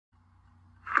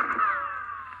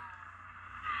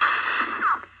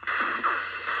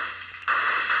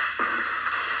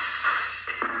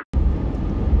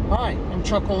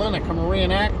Chuck Olenek. I'm a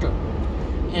reenactor.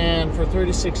 And for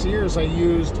 36 years I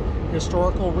used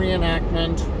historical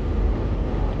reenactment,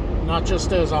 not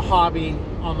just as a hobby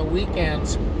on the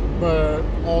weekends, but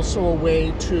also a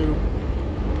way to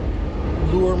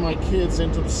lure my kids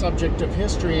into the subject of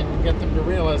history and get them to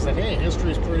realize that, hey,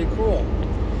 history is pretty cool.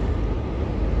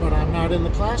 But I'm not in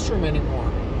the classroom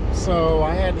anymore. So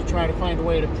I had to try to find a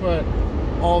way to put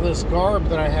all this garb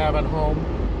that I have at home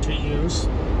to use,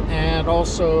 and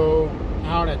also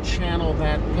how to channel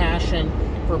that passion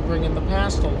for bringing the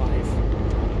past to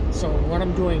life. So what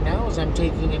I'm doing now is I'm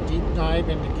taking a deep dive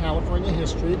into California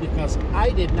history, because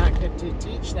I did not get to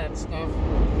teach that stuff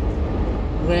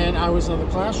when I was in the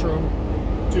classroom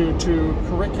due to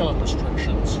curriculum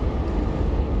restrictions.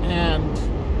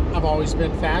 And I've always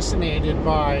been fascinated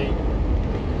by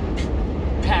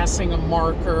passing a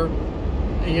marker,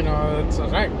 you know, it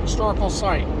says, hey, historical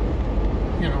site.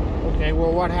 You know, okay,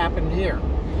 well, what happened here?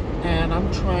 And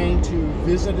I'm trying to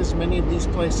visit as many of these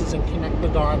places and connect the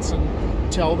dots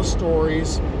and tell the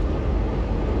stories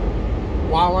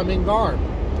while I'm in garb.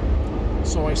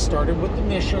 So I started with the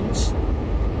missions,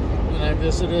 and I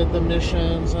visited the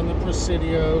missions and the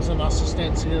presidios and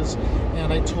assistencias,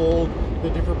 and I told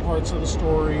the different parts of the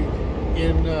story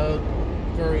in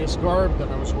various garb that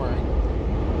I was wearing.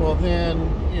 Well, then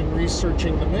in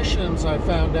researching the missions, I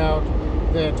found out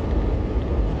that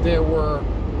there were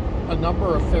a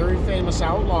number of very famous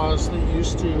outlaws that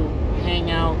used to hang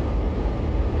out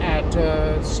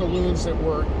at saloons that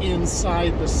were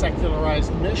inside the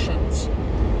secularized missions.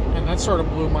 And that sort of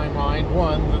blew my mind.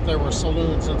 One, that there were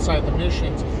saloons inside the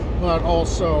missions, but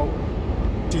also,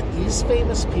 did these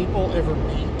famous people ever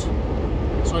meet?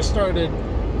 So I started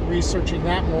researching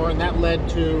that more, and that led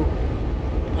to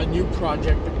a new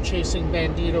project of chasing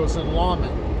bandidos and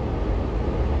lawmen.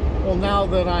 Well, now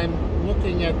that I'm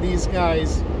looking at these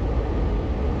guys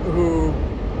who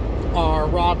are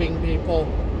robbing people,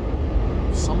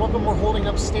 some of them were holding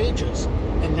up stages,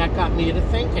 and that got me to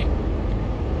thinking.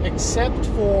 Except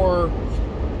for,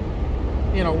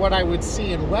 you know, what I would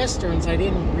see in westerns, I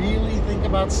didn't really think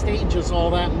about stages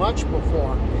all that much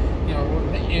before. You know,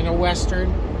 in a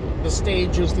western, the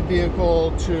stage is the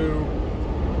vehicle to,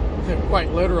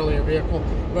 quite literally a vehicle,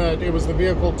 but it was the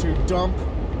vehicle to dump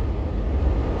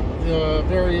the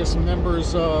various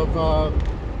members of,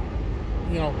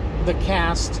 you know, the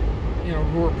cast, you know,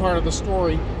 who were part of the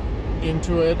story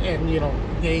into it, and, you know,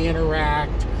 they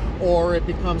interact, or it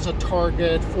becomes a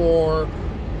target for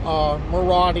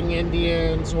marauding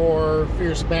Indians or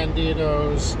fierce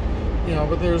bandidos, you know,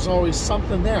 but there's always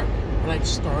something there. And I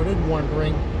started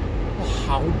wondering, well,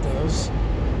 how does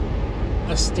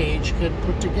a stage get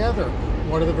put together?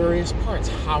 What are the various parts?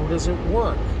 How does it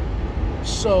work?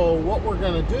 So what we're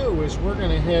going to do is we're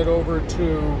going to head over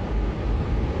to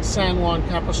San Juan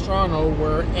Capistrano,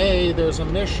 where there's a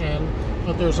mission,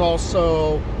 but there's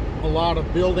also a lot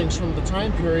of buildings from the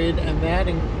time period, and that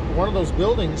one of those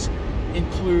buildings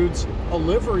includes a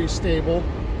livery stable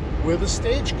with a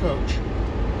stagecoach.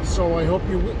 So I hope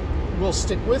you will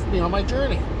stick with me on my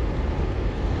journey.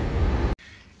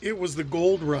 It was the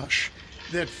gold rush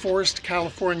that forced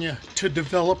California to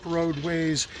develop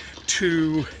roadways,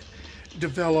 to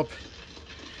develop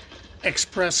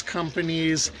express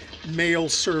companies, mail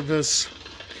service,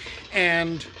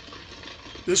 and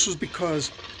this was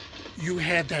because you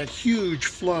had that huge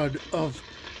flood of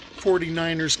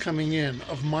 49ers coming in,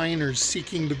 of miners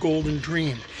seeking the golden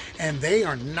dream, and they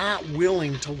are not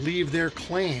willing to leave their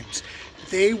claims.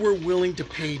 They were willing to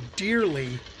pay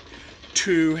dearly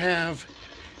to have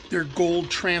their gold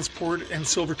transported and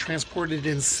silver transported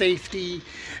in safety,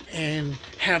 and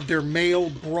have their mail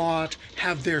brought,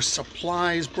 have their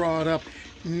supplies brought up,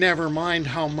 never mind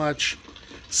how much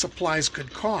supplies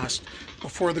could cost.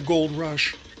 Before the gold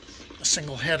rush, a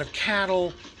single head of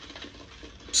cattle,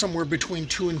 somewhere between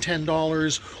 $2 and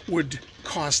 $10, would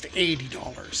cost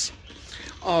 $80.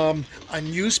 A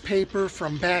newspaper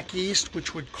from back east,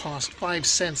 which would cost 5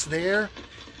 cents there,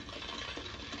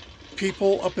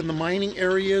 people up in the mining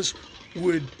areas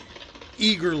would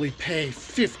eagerly pay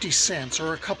 50 cents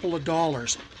or a couple of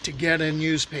dollars to get a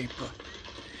newspaper.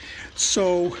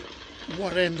 So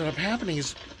what ended up happening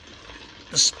is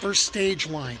the first stage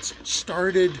lines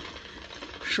started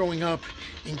showing up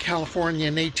in California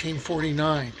in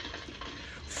 1849.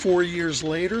 4 years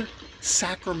later,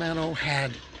 Sacramento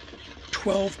had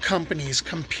 12 companies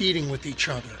competing with each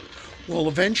other. Well,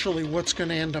 eventually what's going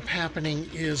to end up happening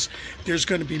is there's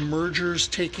going to be mergers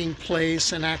taking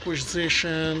place and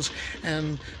acquisitions,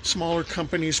 and smaller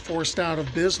companies forced out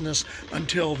of business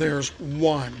until there's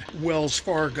one, Wells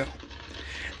Fargo.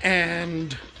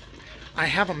 And I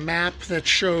have a map that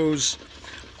shows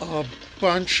a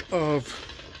bunch of,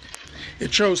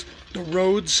 it shows the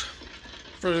roads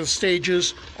for the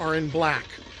stages are in black.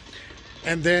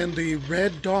 And then the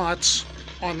red dots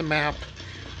on the map,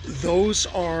 those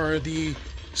are the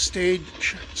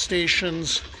stage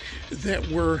stations that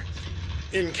were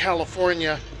in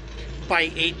California by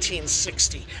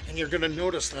 1860. And you're going to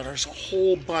notice that there's a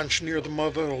whole bunch near the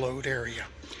Motherlode area.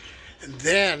 And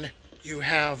then you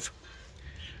have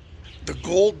the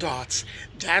gold dots.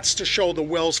 That's to show the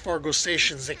Wells Fargo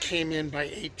stations that came in by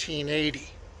 1880.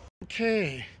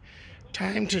 Okay,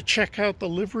 time to check out the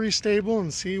livery stable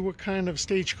and see what kind of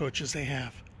stagecoaches they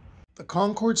have. The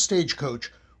Concord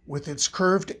Stagecoach, with its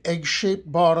curved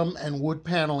egg-shaped bottom and wood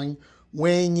paneling,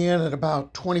 weighing in at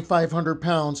about 2,500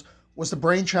 pounds, was the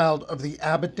brainchild of the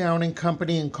Abbott Downing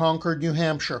Company in Concord, New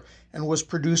Hampshire, and was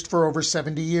produced for over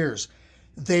 70 years.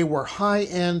 They were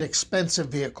high-end, expensive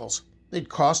vehicles. They'd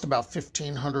cost about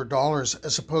 $1,500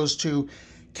 as opposed to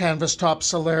canvas-top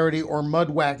Celerity or mud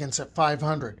wagons at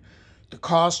 $500. The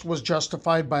cost was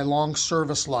justified by long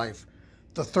service life.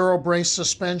 The thoroughbrace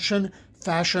suspension,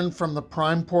 fashioned from the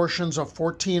prime portions of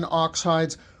 14 ox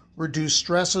hides, reduced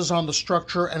stresses on the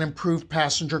structure and improved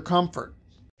passenger comfort.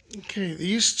 Okay,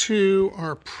 these two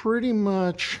are pretty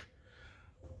much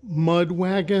mud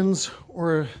wagons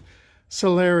or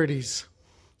Celerities.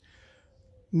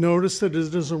 Notice that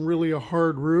it isn't really a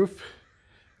hard roof,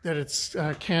 that it's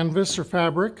canvas or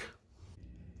fabric.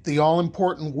 The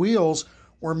all-important wheels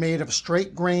were made of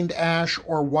straight-grained ash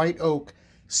or white oak,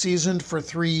 seasoned for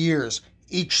 3 years.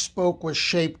 Each spoke was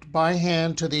shaped by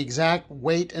hand to the exact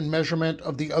weight and measurement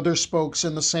of the other spokes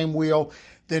in the same wheel,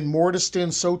 then mortised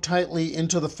in so tightly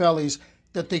into the fellies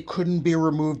that they couldn't be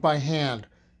removed by hand.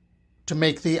 To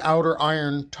make the outer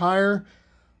iron tire,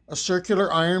 a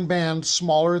circular iron band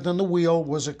smaller than the wheel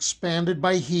was expanded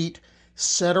by heat,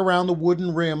 set around the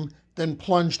wooden rim, then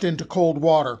plunged into cold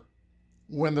water.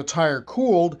 When the tire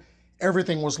cooled,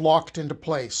 everything was locked into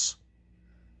place.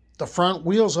 The front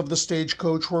wheels of the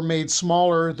stagecoach were made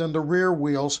smaller than the rear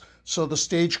wheels so the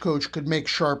stagecoach could make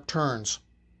sharp turns.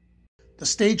 The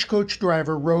stagecoach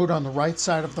driver rode on the right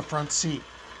side of the front seat,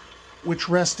 which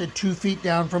rested 2 feet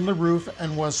down from the roof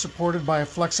and was supported by a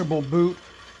flexible boot,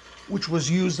 which was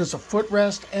used as a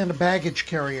footrest and a baggage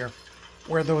carrier,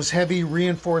 where those heavy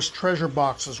reinforced treasure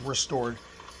boxes were stored.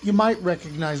 You might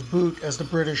recognize boot as the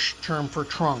British term for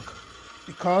trunk.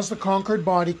 Because the Concord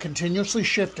body continuously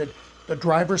shifted, the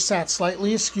driver sat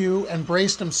slightly askew and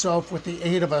braced himself with the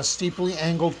aid of a steeply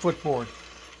angled footboard.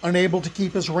 Unable to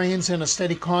keep his reins in a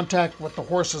steady contact with the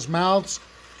horses' mouths,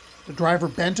 the driver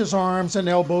bent his arms and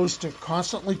elbows to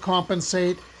constantly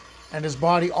compensate, and his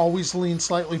body always leaned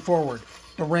slightly forward.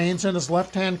 The reins in his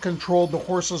left hand controlled the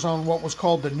horses on what was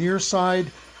called the near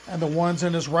side, and the ones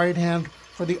in his right hand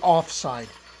for the off side.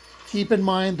 Keep in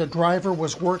mind the driver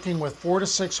was working with 4 to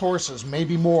 6 horses,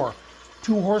 maybe more.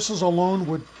 2 horses alone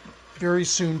would very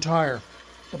soon tire.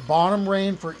 The bottom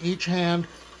rein for each hand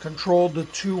controlled the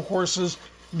 2 horses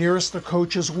nearest the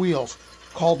coach's wheels,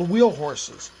 called the wheel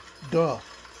horses. Duh.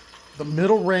 The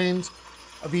middle reins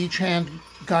of each hand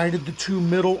guided the 2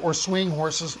 middle or swing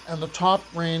horses, and the top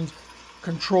reins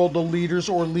controlled the leaders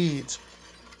or leads.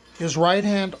 His right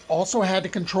hand also had to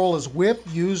control his whip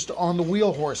used on the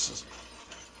wheel horses.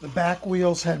 The back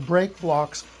wheels had brake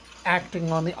blocks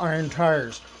acting on the iron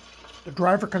tires. The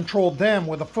driver controlled them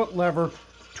with a foot lever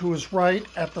to his right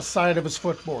at the side of his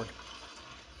footboard.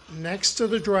 Next to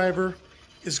the driver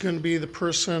is going to be the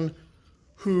person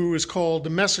who is called the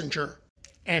messenger,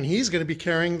 and he's going to be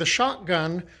carrying the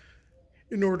shotgun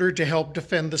in order to help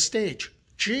defend the stage.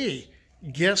 Gee,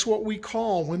 guess what we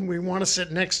call when we want to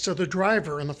sit next to the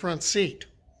driver in the front seat?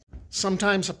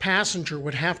 Sometimes a passenger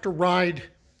would have to ride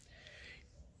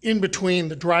in between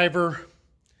the driver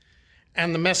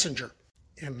and the messenger.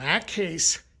 In that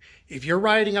case, if you're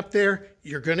riding up there,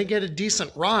 you're going to get a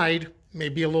decent ride,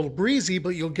 maybe a little breezy, but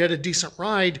you'll get a decent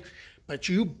ride, but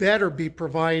you better be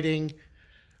providing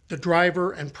the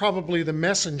driver and probably the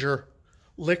messenger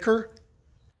liquor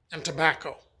and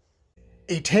tobacco.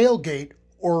 A tailgate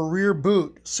or rear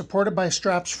boot, supported by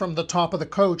straps from the top of the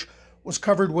coach, was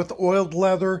covered with oiled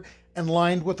leather and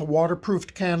lined with a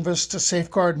waterproofed canvas to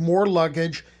safeguard more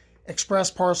luggage, express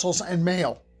parcels, and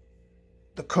mail.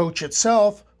 The coach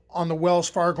itself, on the Wells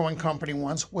Fargo and Company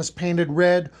ones, was painted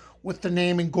red with the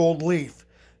name in gold leaf.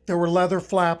 There were leather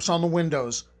flaps on the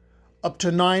windows. Up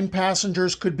to 9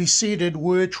 passengers could be seated,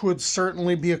 which would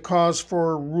certainly be a cause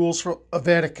for rules of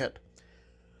etiquette.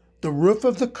 The roof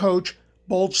of the coach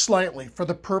bulged slightly for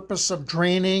the purpose of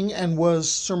draining and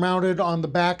was surmounted on the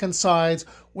back and sides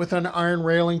with an iron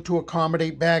railing to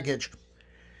accommodate baggage.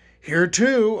 Here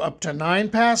too, up to 9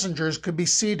 passengers could be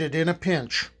seated in a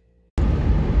pinch.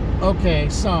 Okay,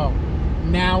 so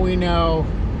now we know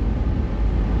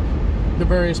the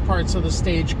various parts of the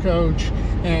stagecoach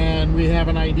and we have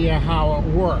an idea how it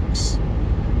works.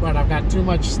 But I've got too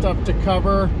much stuff to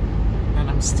cover and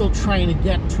I'm still trying to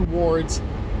get towards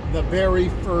the very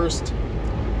first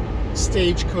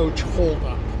stagecoach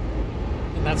holdup.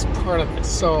 And that's part of it.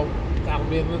 So that'll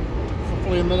be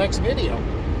hopefully in the next video.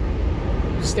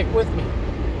 Stick with me.